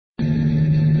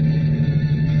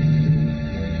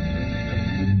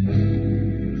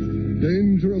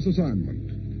Dangerous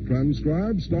Assignment.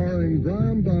 Transcribed starring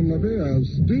Brian Donlevy as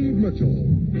Steve Mitchell.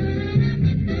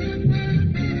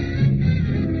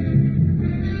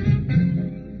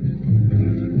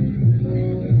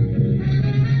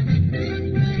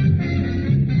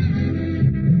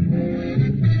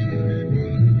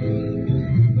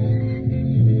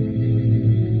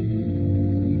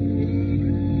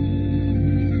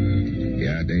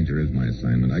 Danger is my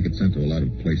assignment. I get sent to a lot of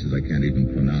places I can't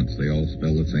even pronounce. They all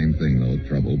spell the same thing, though,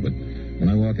 trouble. But when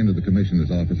I walk into the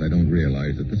commissioner's office, I don't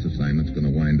realize that this assignment's going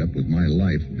to wind up with my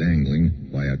life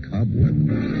dangling by a cobweb.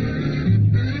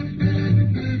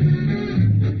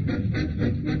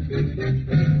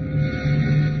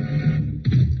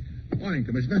 Morning,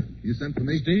 Commissioner. You sent for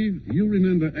me? Steve, you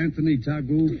remember Anthony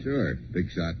Targoux? Sure. Big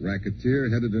shot racketeer,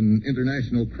 headed an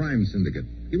international crime syndicate.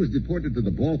 He was deported to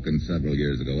the Balkans several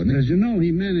years ago, wasn't he? As you know,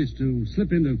 he managed to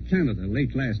slip into Canada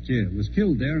late last year. Was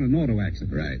killed there in an auto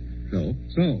accident. Right. So?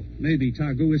 So, maybe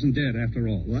Targoux isn't dead after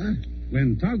all. What?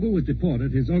 When Targoux was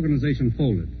deported, his organization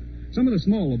folded. Some of the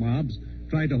smaller mobs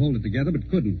tried to hold it together, but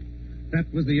couldn't.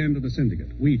 That was the end of the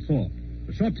syndicate, we thought.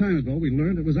 A short time ago, we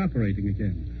learned it was operating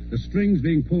again. The strings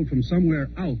being pulled from somewhere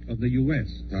out of the U.S.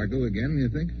 Targoux again, you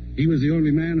think? He was the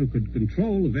only man who could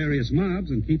control the various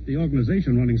mobs and keep the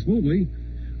organization running smoothly.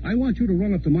 I want you to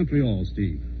run up to Montreal,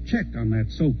 Steve. Check on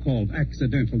that so-called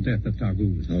accidental death of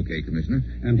Targoux. Okay, Commissioner.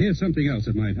 And here's something else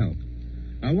that might help.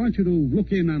 I want you to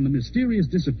look in on the mysterious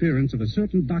disappearance of a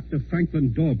certain Dr.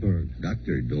 Franklin Dorberg.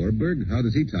 Dr. Dorberg? How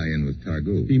does he tie in with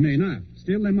Targoux? He may not.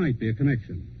 Still, there might be a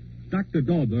connection. Dr.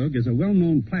 Dorberg is a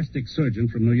well-known plastic surgeon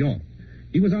from New York.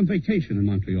 He was on vacation in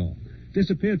Montreal.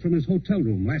 Disappeared from his hotel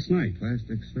room last night.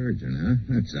 Plastic surgeon,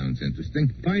 huh? That sounds interesting.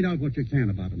 Find out what you can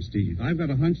about him, Steve. I've got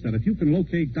a hunch that if you can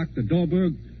locate Dr.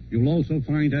 Dorberg, you'll also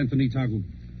find Anthony Targoux.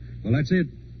 Well, that's it.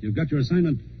 You've got your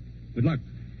assignment. Good luck.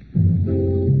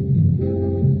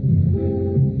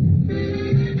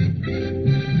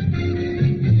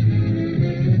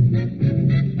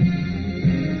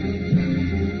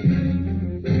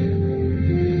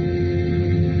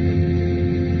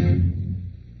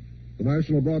 The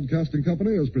National Broadcasting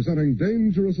Company is presenting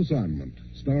Dangerous Assignment,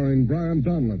 starring Brian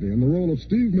Donlevy in the role of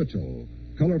Steve Mitchell,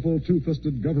 colorful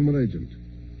two-fisted government agent.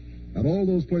 At all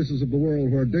those places of the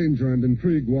world where danger and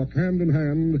intrigue walk hand in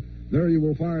hand, there you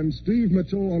will find Steve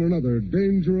Mitchell on another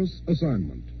Dangerous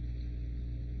Assignment.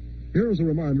 Here's a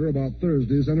reminder about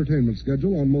Thursday's entertainment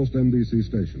schedule on most NBC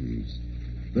stations.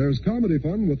 There's comedy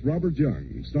fun with Robert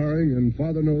Young, starring in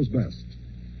Father Knows Best.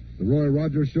 The Roy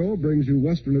Rogers Show brings you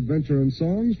Western adventure and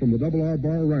songs from the Double R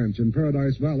Bar Ranch in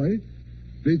Paradise Valley,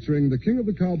 featuring the King of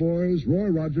the Cowboys, Roy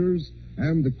Rogers,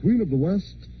 and the Queen of the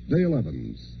West, Dale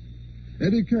Evans.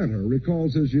 Eddie Cantor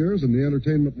recalls his years in the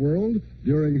entertainment world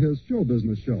during his show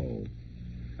business show.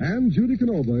 And Judy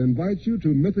Canova invites you to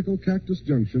mythical Cactus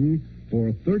Junction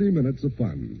for 30 minutes of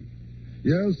fun.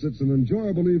 Yes, it's an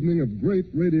enjoyable evening of great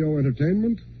radio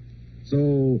entertainment,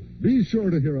 so be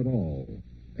sure to hear it all.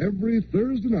 Every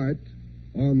Thursday night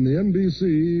on the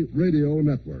NBC Radio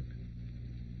Network.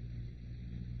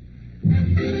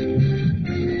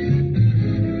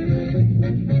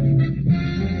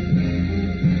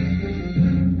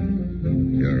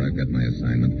 Sure, I've got my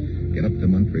assignment. Get up to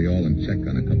Montreal and check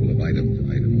on a couple of items.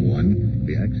 Item 1,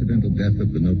 the accidental death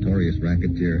of the notorious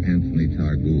racketeer Anthony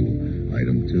Targoux.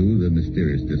 Item 2, the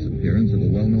mysterious disappearance of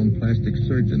a well-known plastic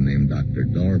surgeon named Dr.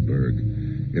 Dorberg.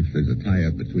 If there's a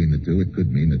tie-up between the two, it could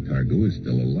mean that Targoux is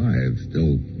still alive,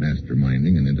 still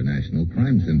masterminding an international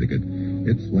crime syndicate.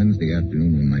 It's Wednesday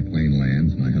afternoon when my plane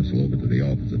lands, and I hustle over to the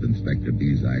office of Inspector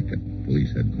Bizak at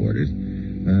police headquarters.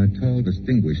 A tall,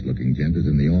 distinguished-looking gent is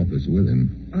in the office with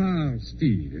him. Ah,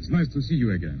 Steve, it's nice to see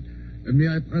you again.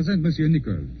 May I present Monsieur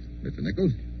Nichols? Mr.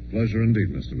 Nichols? Pleasure indeed,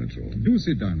 Mr. Mitchell. Do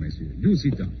sit down, monsieur. Do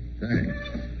sit down. Thanks.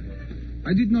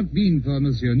 I did not mean for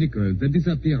Monsieur Nichols. The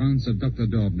disappearance of Dr.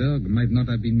 Dorberg might not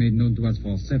have been made known to us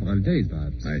for several days,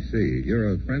 perhaps. I see.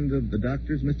 You're a friend of the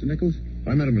doctor's, Mr. Nichols?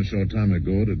 I met him a short time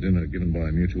ago at a dinner given by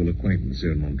a mutual acquaintance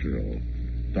here in Montreal.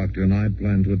 Doctor and I had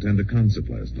planned to attend a concert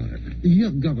last night. Your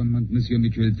government, Monsieur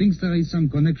Mitchell, thinks there is some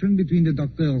connection between the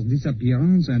doctor's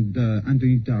disappearance and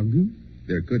Anthony Targoux?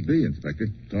 There could be, Inspector.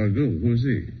 Targoux, who is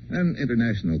he? An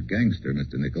international gangster,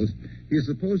 Mr. Nichols. He is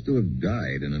supposed to have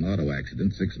died in an auto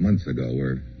accident 6 months ago.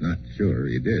 We're not sure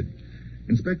he did.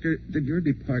 Inspector, did your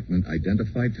department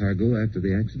identify Targoux after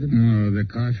the accident? No, the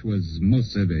crash was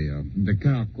most severe. The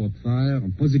car caught fire.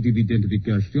 Positive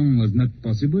identification was not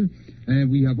possible.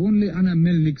 We have only Anna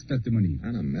Melnick's testimony.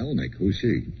 Anna Melnick? Who's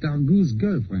she? Targoux's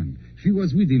girlfriend. She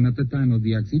was with him at the time of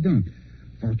the accident.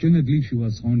 Fortunately, she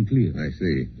was thrown clear. I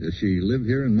see. Does she live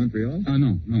here in Montreal?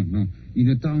 No. In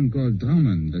a town called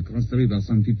Drummond, across the river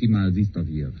some 50 miles east of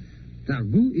here.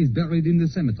 Targou is buried in the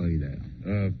cemetery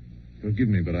there. Forgive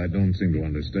me, but I don't seem to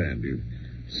understand. You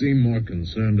seem more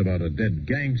concerned about a dead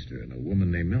gangster and a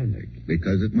woman named Melnick.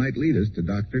 Because it might lead us to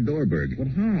Dr. Dorberg. But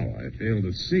how? I fail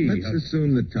to see. Let's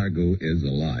assume that Targou is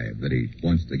alive, that he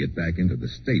wants to get back into the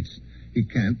States. He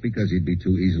can't because he'd be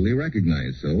too easily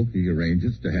recognized, so he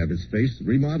arranges to have his face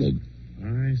remodeled.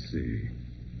 I see.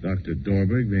 Dr.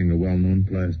 Dorberg being a well-known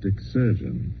plastic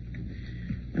surgeon.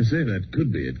 I say that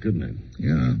could be it, couldn't it?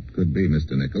 Yeah, could be,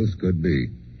 Mr. Nichols, could be.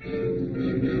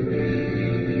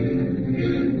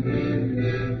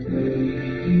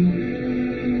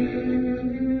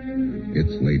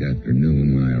 It's late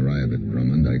afternoon when I arrive at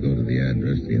Drummond. I go to the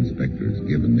address the inspector has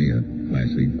given me, a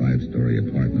classy 5-story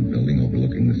apartment building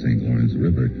overlooking the St. Lawrence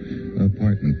River.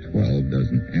 Apartment 12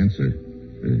 doesn't answer.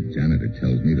 The janitor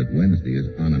tells me that Wednesday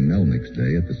is Anna Melnick's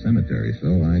day at the cemetery,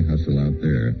 so I hustle out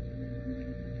there.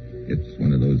 It's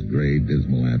one of those gray,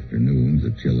 dismal afternoons,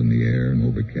 a chill in the air, an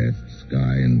overcast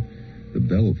sky, and the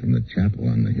bell from the chapel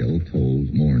on the hill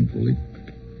tolls mournfully.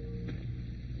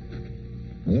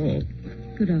 Hello.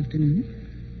 Good afternoon.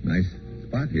 Nice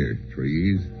spot here.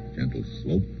 Trees, gentle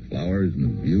slope, flowers,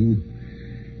 and a view.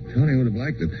 Tony would have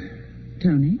liked it.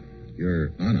 Tony?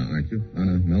 You're Anna, aren't you?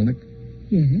 Anna Melnick?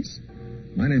 Yes.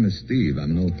 My name is Steve.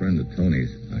 I'm an old friend of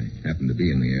Tony's. I happen to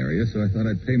be in the area, so I thought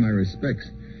I'd pay my respects.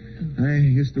 I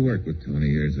used to work with Tony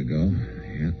years ago.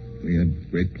 Yeah, we had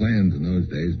great plans in those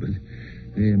days, but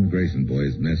the immigration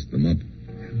boys messed them up.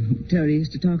 Tony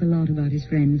used to talk a lot about his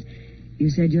friends. You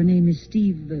said your name is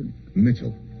Steve...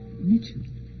 Mitchell. Mitchell?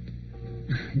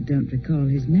 I don't recall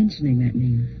his mentioning that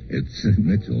name. It's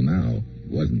Mitchell now.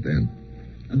 It wasn't then.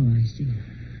 Oh, I see.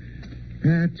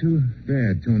 Too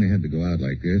bad Tony had to go out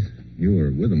like this. You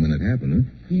were with him when it happened,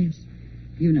 huh? Yes.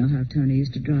 You know how Tony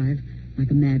used to drive,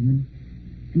 like a madman.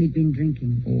 And he'd been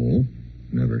drinking. Oh,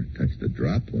 never touched a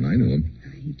drop when I knew him.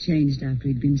 He changed after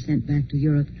he'd been sent back to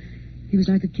Europe. He was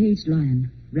like a caged lion,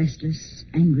 restless,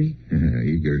 angry.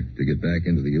 Eager to get back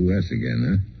into the U.S. again,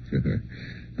 huh? Sure.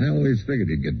 I always figured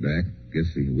he'd get back.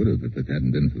 Guess he would have if it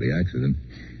hadn't been for the accident.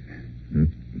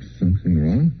 Something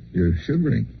wrong? You're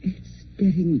shivering. It's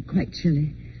getting quite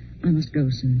chilly. I must go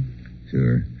soon.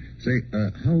 Sure. Say,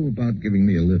 how about giving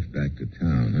me a lift back to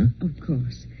town, huh? Of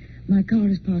course. My car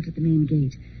is parked at the main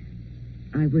gate.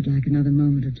 I would like another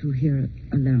moment or two here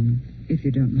alone, if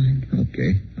you don't mind.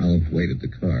 Okay. I'll wait at the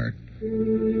car.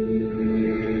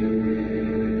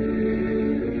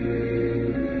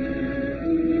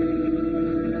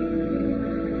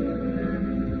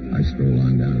 I stroll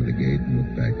on down to the gate and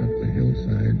look back up the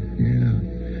hillside. Yeah,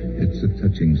 it's a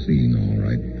touching scene, all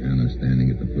right. Anna standing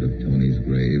at the foot of Tony's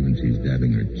grave, and she's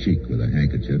dabbing her cheek with a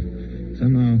handkerchief.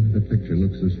 Somehow, the picture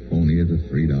looks as phony as a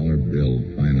 $3 bill.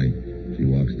 Finally, she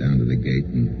walks down to the gate,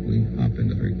 and we hop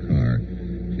into her car.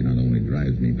 She not only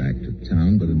drives me back to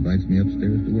town, but invites me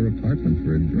upstairs to her apartment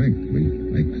for a drink. We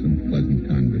make some pleasant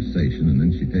conversation, and then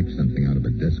she takes something out of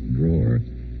a desk drawer.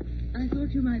 I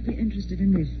thought you might be interested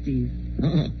in this, Steve.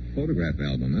 Oh, photograph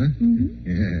album, huh? Mm-hmm.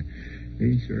 Yeah,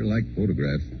 he sure liked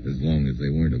photographs, as long as they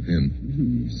weren't of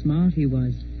him. Smart he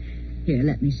was. Here,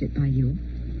 let me sit by you.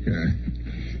 Sure.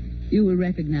 You will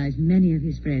recognize many of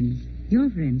his friends. Your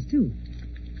friends, too.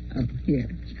 Oh, here.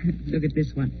 Look at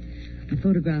this one. A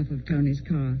photograph of Tony's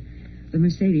car. The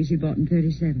Mercedes he bought in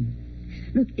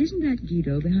 37. Look, isn't that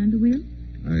Guido behind the wheel?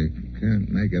 I can't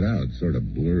make it out. Sort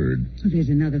of blurred. Oh, there's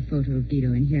another photo of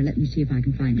Guido in here. Let me see if I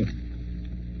can find it.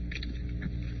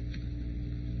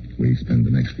 We spend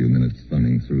the next few minutes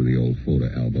thumbing through the old photo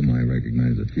album. I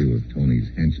recognize a few of Tony's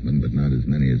henchmen, but not as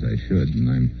many as I should, and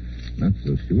I'm not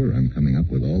so sure I'm coming up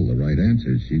with all the right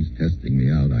answers. She's testing me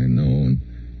out, I know, and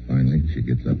finally she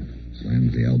gets up,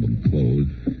 slams the album closed.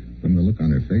 From the look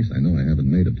on her face, I know I haven't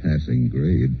made a passing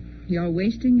grade. You're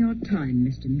wasting your time,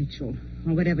 Mr. Mitchell,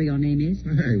 or whatever your name is.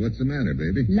 Hey, what's the matter,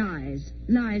 baby? Lies.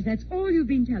 Lies, that's all you've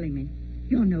been telling me.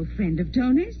 You're no friend of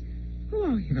Tony's. Who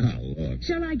are you? Oh, look.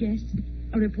 Shall I guess?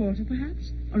 A reporter,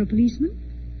 perhaps? Or a policeman?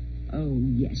 Oh,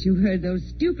 yes, you heard those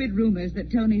stupid rumors that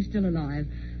Tony's still alive.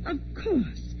 Of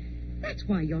course. That's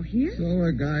why you're here. So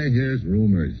a guy hears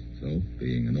rumors. So,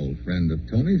 being an old friend of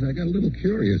Tony's, I got a little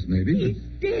curious, maybe. He's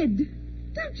dead.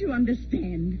 Don't you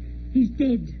understand? He's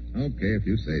dead. Okay, if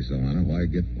you say so, Anna. Why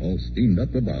get all steamed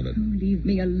up about it? Oh, leave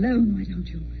me alone, why don't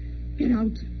you? Get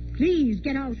out. Please,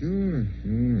 get out. Sure.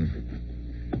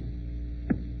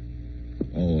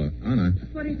 Oh, Anna,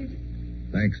 What is it?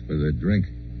 thanks for the drink.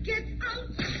 Get out!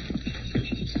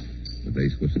 The the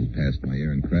bass whistles past my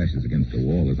ear and crashes against the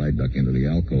wall as I duck into the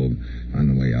alcove. On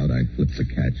the way out, I flip the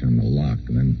catch on the lock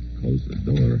and then close the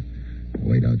door. I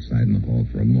wait outside in the hall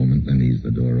for a moment, then ease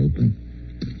the door open.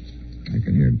 I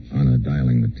can hear Anna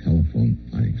dialing the telephone.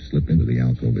 I slip into the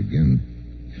alcove again.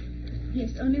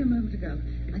 Yes, only a moment ago.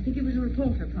 I think it was a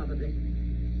reporter, probably.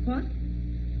 What?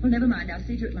 Well, never mind. I'll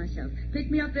see to it myself.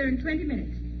 Pick me up there in 20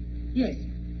 minutes. Yes.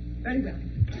 Very well.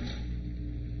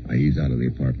 I ease out of the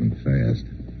apartment fast,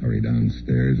 hurry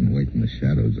downstairs, and wait in the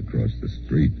shadows across the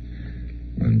street.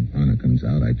 When Anna comes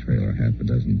out, I trail her half a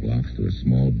dozen blocks to a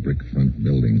small brick front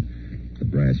building. The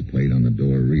brass plate on the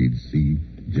door reads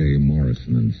C.J.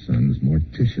 Morrison and Sons,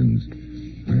 Morticians.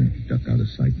 I duck out of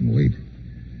sight and wait.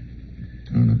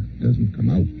 Anna doesn't come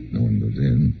out. No one goes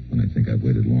in. When I think I've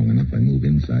waited long enough, I move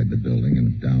inside the building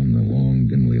and down the long,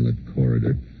 dimly lit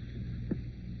corridor.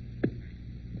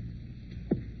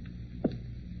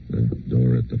 The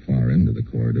door at the far end of the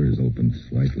corridor is opened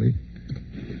slightly.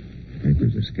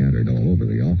 Papers are scattered all over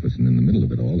the office, and in the middle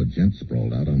of it all, a gent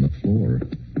sprawled out on the floor.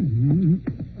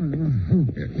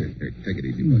 Here, take it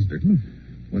easy, Buster.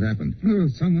 What happened? Oh,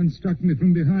 someone struck me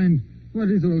from behind. What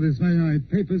is all this? My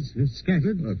papers are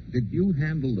scattered. Look, did you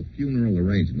handle the funeral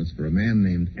arrangements for a man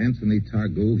named Anthony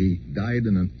Targool? He died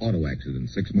in an auto accident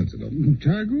 6 months ago.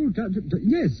 Targool?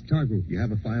 Yes, Targool. You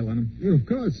have a file on him? Of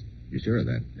course. You sure of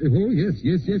that? Oh,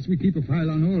 yes. We keep a file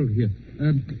on all here.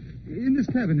 In this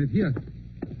cabinet, here.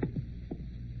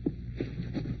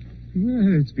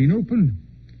 Well, it's been opened.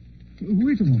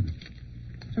 Wait a moment.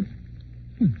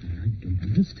 I don't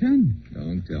understand.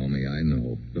 Don't tell me I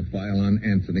know. The file on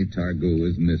Anthony Targool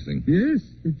is missing. Yes,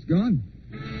 it's gone.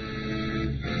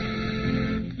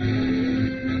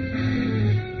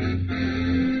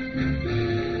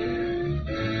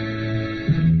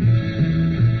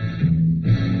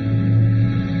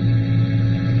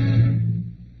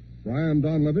 Brian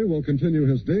Donlevy will continue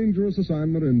his dangerous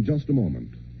assignment in just a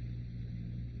moment.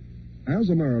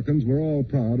 As Americans, we're all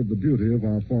proud of the beauty of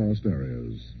our forest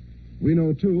areas. We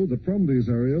know, too, that from these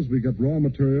areas we get raw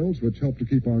materials which help to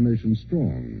keep our nation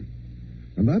strong.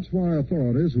 And that's why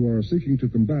authorities who are seeking to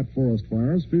combat forest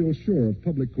fires feel sure of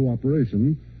public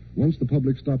cooperation once the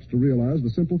public stops to realize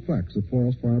the simple facts of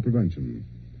forest fire prevention.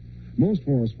 Most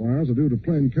forest fires are due to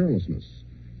plain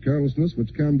carelessness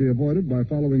which can be avoided by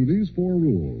following these 4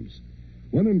 rules.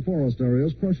 When in forest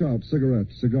areas, crush out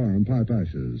cigarette, cigar, and pipe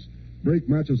ashes. Break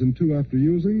matches in 2 after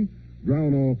using.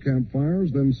 Drown all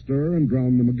campfires, then stir and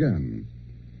drown them again.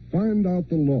 Find out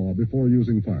the law before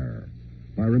using fire.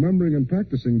 By remembering and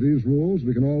practicing these rules,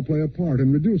 we can all play a part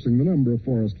in reducing the number of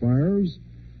forest fires,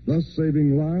 thus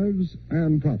saving lives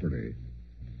and property.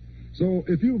 So,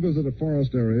 if you visit a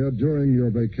forest area during your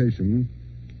vacation,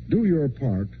 do your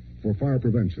part for fire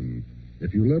prevention.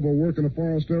 If you live or work in a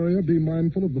forest area, be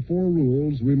mindful of the 4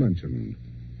 rules we mentioned.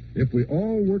 If we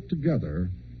all work together,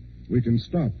 we can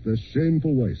stop this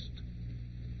shameful waste.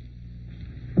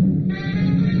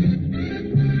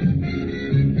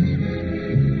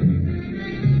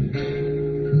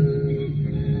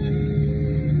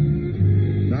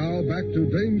 Now back to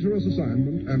Dangerous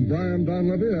Assignment and Brian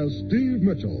Donlevy as Steve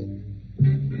Mitchell.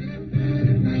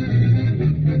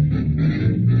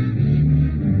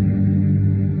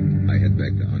 I head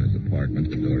back to Anna's apartment.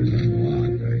 The door is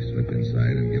unlocked. I slip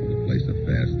inside and give the place a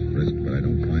fast frisk, but I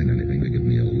don't find anything to give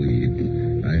me a lead.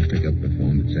 I pick up the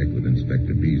phone to check with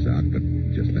Inspector Bizak, but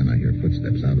just then I hear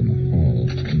footsteps out in the hall.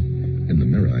 In the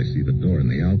mirror, I see the door in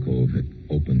the alcove. It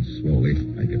opens slowly.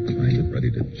 I get behind it,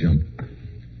 ready to jump.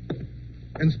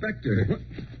 Inspector. What?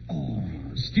 Oh,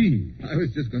 Steve. I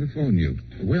was just going to phone you.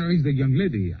 Where is the young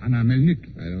lady, Anna Melnick?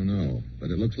 I don't know, but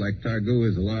it looks like Targool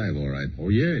is alive, all right. Oh,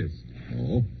 yes.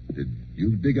 Oh? Did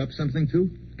you dig up something, too?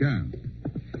 Come.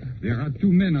 There are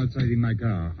 2 men outside in my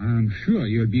car. I'm sure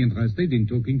you'll be interested in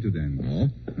talking to them. Oh?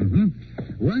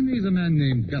 Mm-hmm. One is a man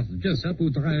named Gus Jessup who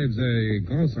drives a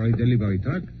grocery delivery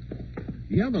truck.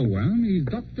 The other one is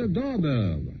Dr.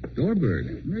 Dorberg.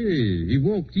 Dorberg? Hey, he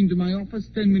walked into my office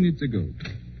 10 minutes ago.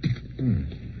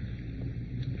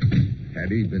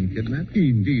 Had he been kidnapped?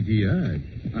 Indeed he had.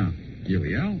 Here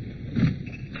we are.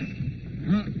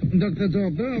 Dr.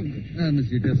 Dorberg,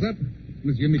 Monsieur Jessup,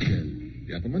 Monsieur Mitchell.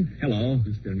 Gentlemen? Hello,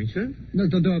 Mr. Mitchell.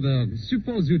 Dr. Dorberg,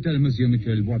 suppose you tell Monsieur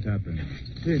Mitchell what happened.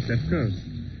 Yes, of course.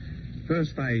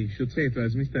 First, I should say it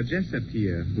was Mr. Jessup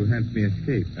here who helped me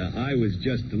escape. I was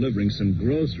just delivering some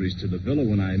groceries to the villa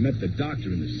when I met the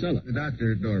doctor in the cellar.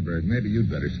 Dr. Dorberg, maybe you'd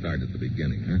better start at the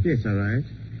beginning, huh? Yes, all right.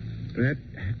 But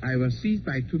I was seized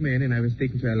by 2 men and I was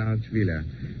taken to a large villa.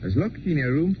 I was locked in a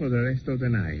room for the rest of the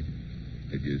night.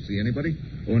 Did you see anybody?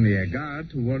 Only a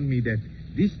guard who warned me that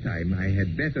This time I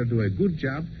had better do a good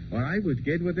job, or I would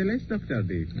get what the last doctor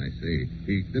did. I see.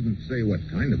 He didn't say what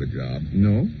kind of a job.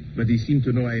 No, but he seemed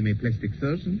to know I am a plastic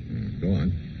surgeon. Go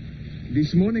on.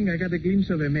 This morning I got a glimpse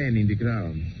of a man in the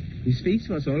grounds. His face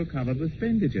was all covered with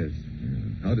bandages.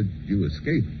 How did you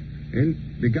escape? Well,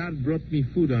 the guard brought me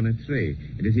food on a tray,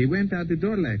 and as he went out, the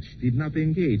door latch did not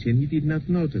engage, and he did not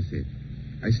notice it.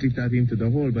 I slipped out into the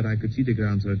hall, but I could see the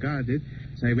grounds were guarded,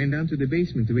 so I went down to the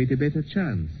basement to wait a better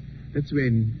chance. That's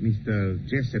when Mr.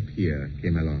 Jessup here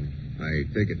came along. I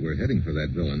take it we're heading for that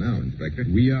villa now, Inspector.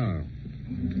 We are.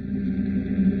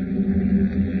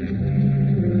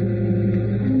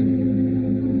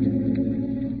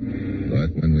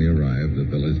 But when we arrive, the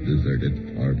villa's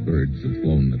deserted. Our birds have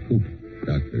flown the coop.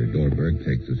 Dr. Dorberg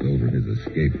takes us over his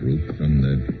escape route from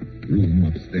the room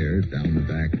upstairs, down the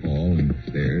back hall and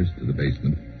stairs to the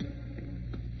basement.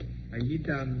 I hid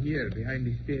down here behind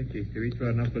the staircase to wait for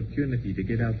an opportunity to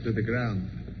get out to the ground.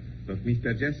 But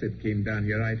Mr. Jessup came down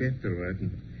here right afterward, and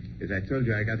as I told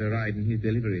you, I got a ride in his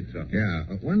delivery truck. Yeah,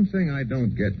 one thing I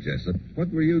don't get, Jessup.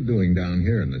 What were you doing down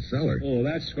here in the cellar? Oh,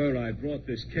 that's where I brought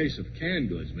this case of canned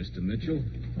goods, Mr. Mitchell.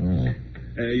 Oh.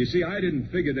 You see, I didn't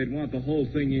figure they'd want the whole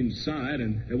thing inside,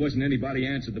 and there wasn't anybody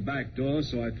answered the back door,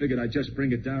 so I figured I'd just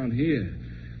bring it down here.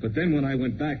 But then when I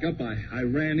went back up, I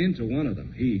ran into one of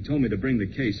them. He told me to bring the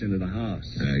case into the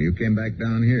house. You came back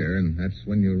down here, and that's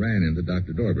when you ran into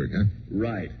Dr. Dorberg, huh?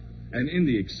 Right. And in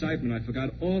the excitement, I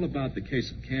forgot all about the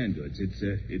case of canned goods.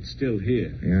 It's still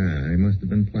here. Yeah, he must have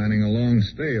been planning a long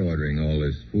stay ordering all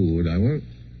this food. I won't...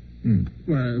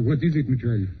 Well, what is it,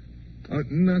 Mitchell? Oh,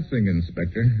 nothing,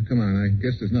 Inspector. Come on, I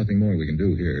guess there's nothing more we can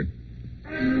do here.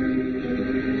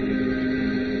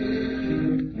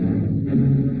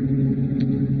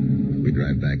 We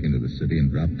drive back into the city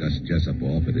and drop Gus Jessup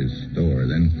off at his store.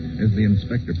 Then, as the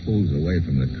inspector pulls away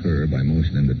from the curb, I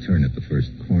motion him to turn at the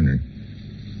first corner.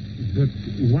 But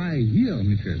why here,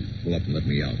 Mitchell? Pull up and let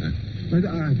me out, huh? But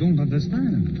I don't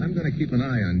understand. I'm going to keep an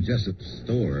eye on Jessup's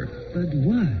store. But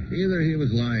why? Either he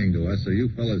was lying to us, or you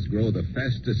fellas grow the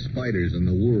fastest spiders in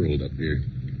the world up here.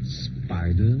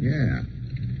 Spider? Yeah.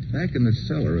 Back in the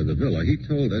cellar of the villa, he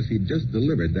told us he'd just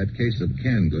delivered that case of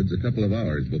canned goods a couple of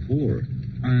hours before.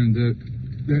 And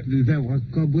there were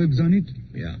cobwebs on it?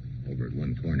 Yeah, over at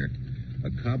one corner.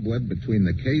 A cobweb between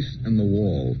the case and the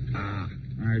wall. Ah,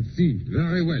 I see.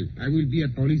 Very well. I will be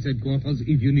at police headquarters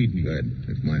if you need me. Good.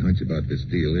 If my hunch about this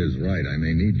deal is right, I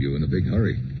may need you in a big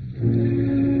hurry.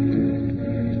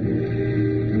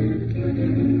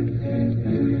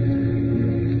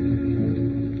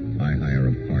 I hire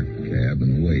a parked cab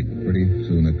and wait. Pretty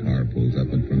soon a car pulls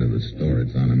up in front of the store.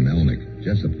 It's on a Melnick.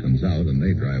 Jessup comes out and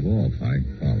they drive off. I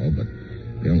follow, but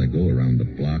they only go around the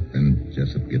block. Then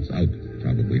Jessup gets out,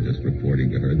 probably just reporting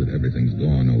to her that everything's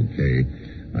gone okay.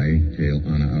 I tail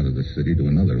Anna out of the city to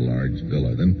another large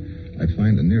villa. Then I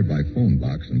find a nearby phone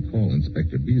box and call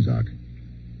Inspector Bizak.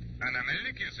 Anna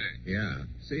Melnick, you say? Yeah.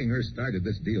 Seeing her started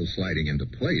this deal sliding into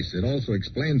place. It also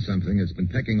explains something that's been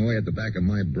pecking away at the back of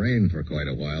my brain for quite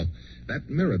a while. That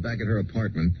mirror back at her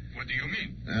apartment. What do you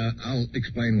mean? I'll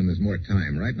explain when there's more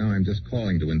time. Right now, I'm just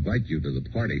calling to invite you to the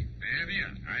party. Very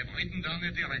bien. I've written down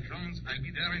the directions. I'll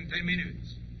be there in 10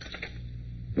 minutes.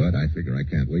 But I figure I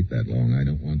can't wait that long. I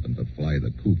don't want them to fly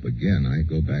the coop again. I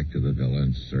go back to the villa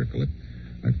and circle it.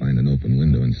 I find an open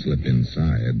window and slip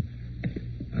inside.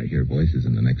 I hear voices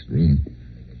in the next room.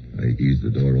 I ease the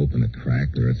door open a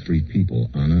crack. There are three people.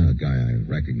 Anna, a guy I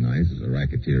recognize as a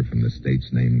racketeer from the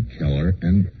States named Keller,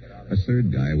 and a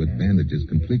third guy with bandages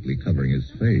completely covering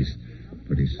his face.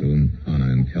 Pretty soon, Anna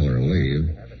and Keller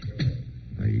leave.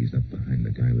 I ease up behind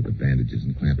the guy with the bandages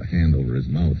and clamp a hand over his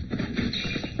mouth.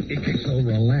 He kicks over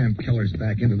a lamp. Keller's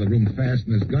back into the room fast,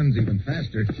 and his gun's even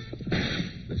faster.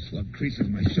 The slug creases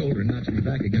my shoulder and knocks me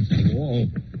back against the wall.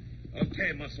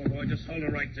 Okay, muscle boy, just hold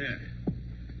her right there.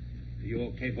 Are you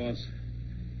okay, boss?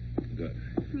 Good.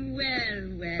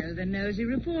 Well, the nosy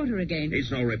reporter again. He's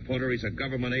no reporter. He's a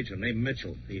government agent named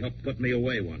Mitchell. He helped put me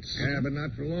away once. Yeah, but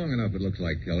not for long enough, it looks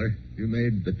like, Keller. You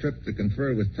made the trip to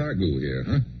confer with Targu here,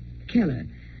 huh? Keller,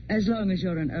 as long as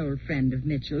you're an old friend of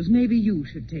Mitchell's, maybe you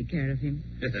should take care of him.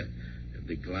 I'd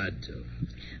be glad to.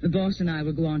 The boss and I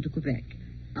will go on to Quebec.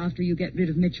 After you get rid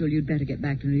of Mitchell, you'd better get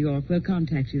back to New York. We'll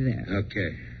contact you there.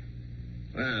 Okay.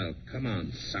 Well, come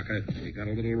on, sucker. You got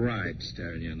a little ride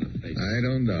staring you in the face. I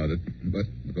don't doubt it. But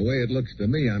the way it looks to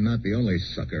me, I'm not the only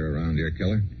sucker around here,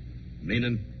 Keller.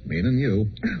 Meaning? Meaning you.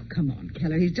 Oh, come on,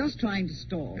 Keller. He's just trying to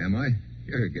stall. Am I?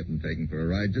 You're getting taken for a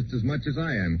ride just as much as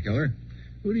I am, Keller.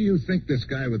 Who do you think this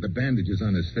guy with the bandages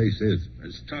on his face is?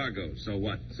 It's Targo. So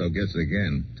what? So guess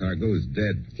again. Targo's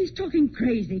dead. He's talking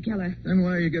crazy, Keller. Then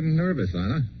why are you getting nervous,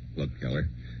 Anna? Look, Keller,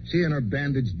 She and her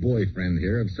bandaged boyfriend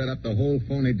here have set up the whole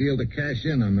phony deal to cash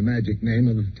in on the magic name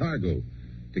of Targo,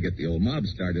 to get the old mob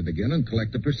started again and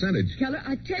collect a percentage. Keller,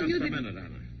 I tell you Just a that... minute,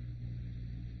 Anna.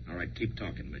 All right, keep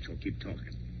talking, Mitchell. Keep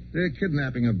talking. The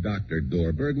kidnapping of Dr.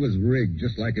 Dorberg was rigged,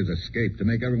 just like his escape, to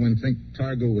make everyone think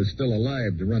Targo was still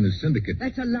alive to run his syndicate.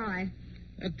 That's a lie.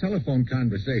 That telephone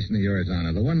conversation of yours,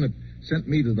 Anna, the one that sent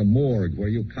me to the morgue where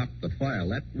you copped the file,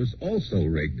 that was also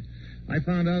rigged. I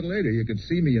found out later you could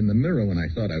see me in the mirror when I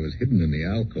thought I was hidden in the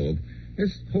alcove.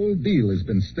 This whole deal has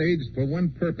been staged for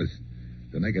one purpose,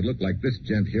 to make it look like this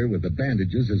gent here with the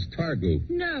bandages is Targo.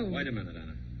 No. Wait a minute,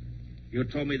 Anna. You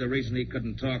told me the reason he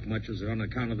couldn't talk much was on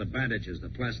account of the bandages, the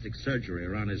plastic surgery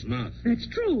around his mouth. That's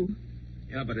true.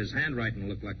 Yeah, but his handwriting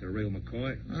looked like the real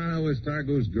McCoy. It was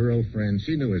Targo's girlfriend.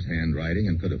 She knew his handwriting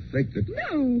and could have faked it.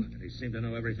 No. And he seemed to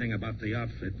know everything about the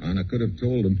outfit. Anna could have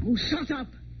told him. Oh, shut up.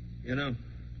 You know,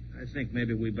 I think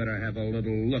maybe we better have a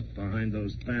little look behind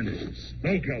those bandages.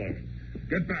 No, Keller.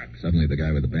 Get back. Suddenly, the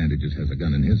guy with the bandages has a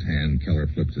gun in his hand. Keller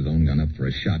flips his own gun up for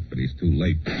a shot, but he's too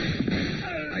late.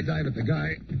 I dive at the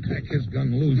guy, crack his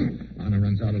gun loose. Anna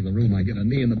runs out of the room. I get a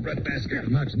knee in the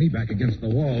breadbasket, knocks me back against the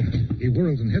wall. He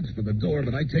whirls and heads for the door,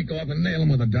 but I take off and nail him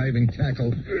with a diving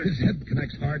tackle. His head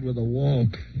connects hard with the wall.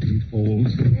 He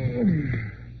folds.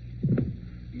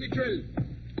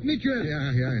 Mitchell!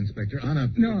 Yeah, Inspector. Anna.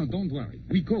 No, don't worry.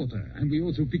 We caught her, and we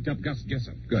also picked up Gus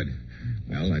Jessup. Good.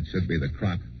 Well, that should be the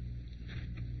crop.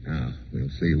 Now, we'll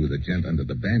see who the gent under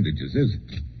the bandages is.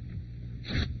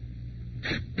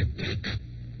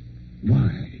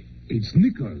 Why, it's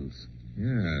Nichols.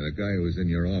 Yeah, the guy who was in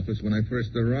your office when I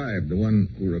first arrived, the one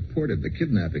who reported the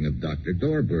kidnapping of Dr.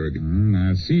 Dorberg.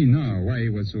 I see now why he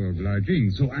was so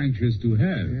obliging, so anxious to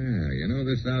help. Yeah, you know,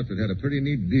 this outfit had a pretty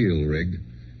neat deal rigged.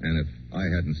 And if I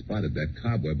hadn't spotted that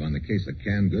cobweb on the case of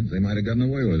canned goods, they might have gotten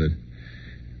away with it.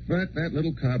 But that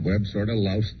little cobweb sort of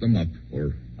loused them up,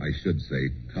 or I should say,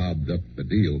 cobbed up the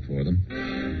deal for them.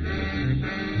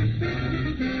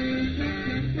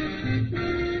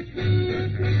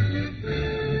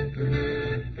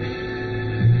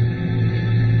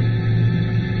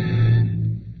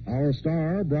 Our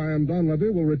star, Brian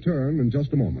Donlevy, will return in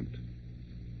just a moment.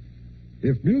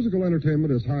 If musical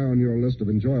entertainment is high on your list of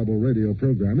enjoyable radio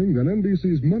programming, then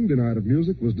NBC's Monday Night of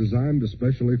Music was designed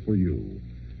especially for you.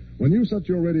 When you set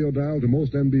your radio dial to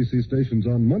most NBC stations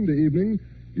on Monday evening,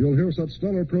 you'll hear such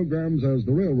stellar programs as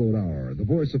The Railroad Hour, The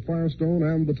Voice of Firestone,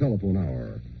 and The Telephone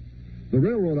Hour. The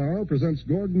Railroad Hour presents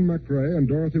Gordon MacRae and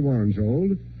Dorothy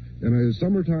Warnjold in a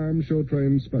summertime show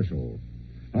train special.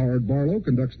 Howard Barlow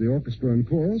conducts the orchestra and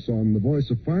chorus on The Voice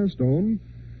of Firestone,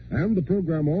 and the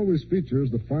program always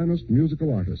features the finest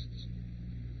musical artists.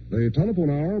 The Telephone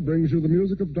Hour brings you the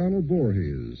music of Donald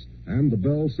Voorhees and the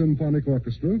Bell Symphonic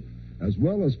Orchestra, as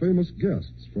well as famous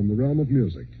guests from the realm of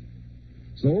music.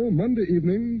 So, Monday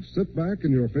evening, sit back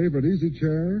in your favorite easy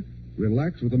chair,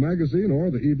 relax with a magazine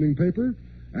or the evening paper,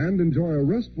 and enjoy a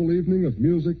restful evening of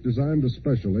music designed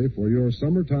especially for your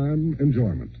summertime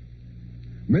enjoyment.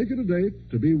 Make it a date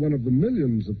to be one of the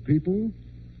millions of people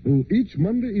who each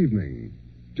Monday evening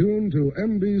tune to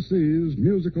NBC's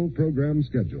musical program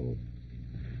schedule.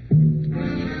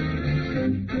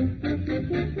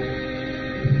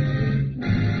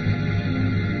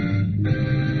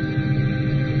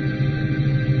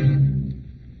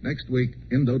 Next week,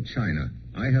 Indochina.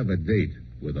 I have a date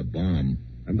with a bomb.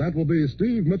 And that will be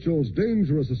Steve Mitchell's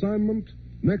dangerous assignment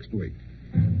next week.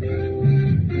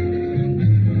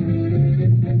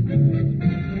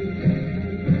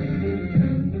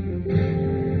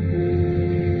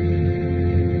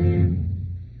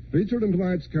 Featured in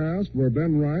tonight's cast were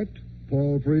Ben Wright,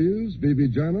 Paul Frees, B.B.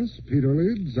 Janis, Peter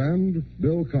Leeds, and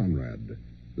Bill Conrad.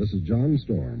 This is John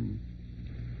Storm.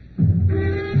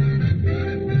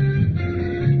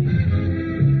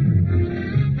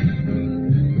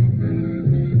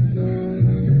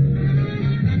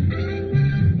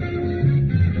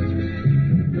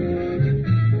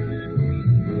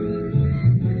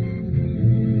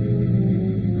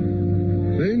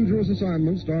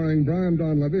 Assignment, starring Brian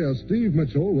Donlevy as Steve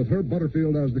Mitchell with Herb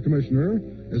Butterfield as the commissioner,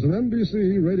 is an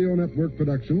NBC Radio Network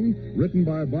production written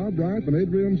by Bob Wright and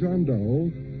Adrian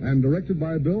Jondeau and directed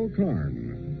by Bill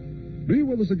Karn. Be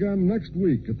with us again next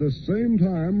week at this same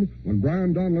time when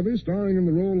Brian Donlevy, starring in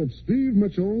the role of Steve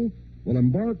Mitchell, will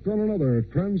embark on another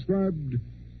transcribed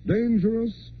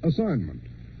dangerous assignment.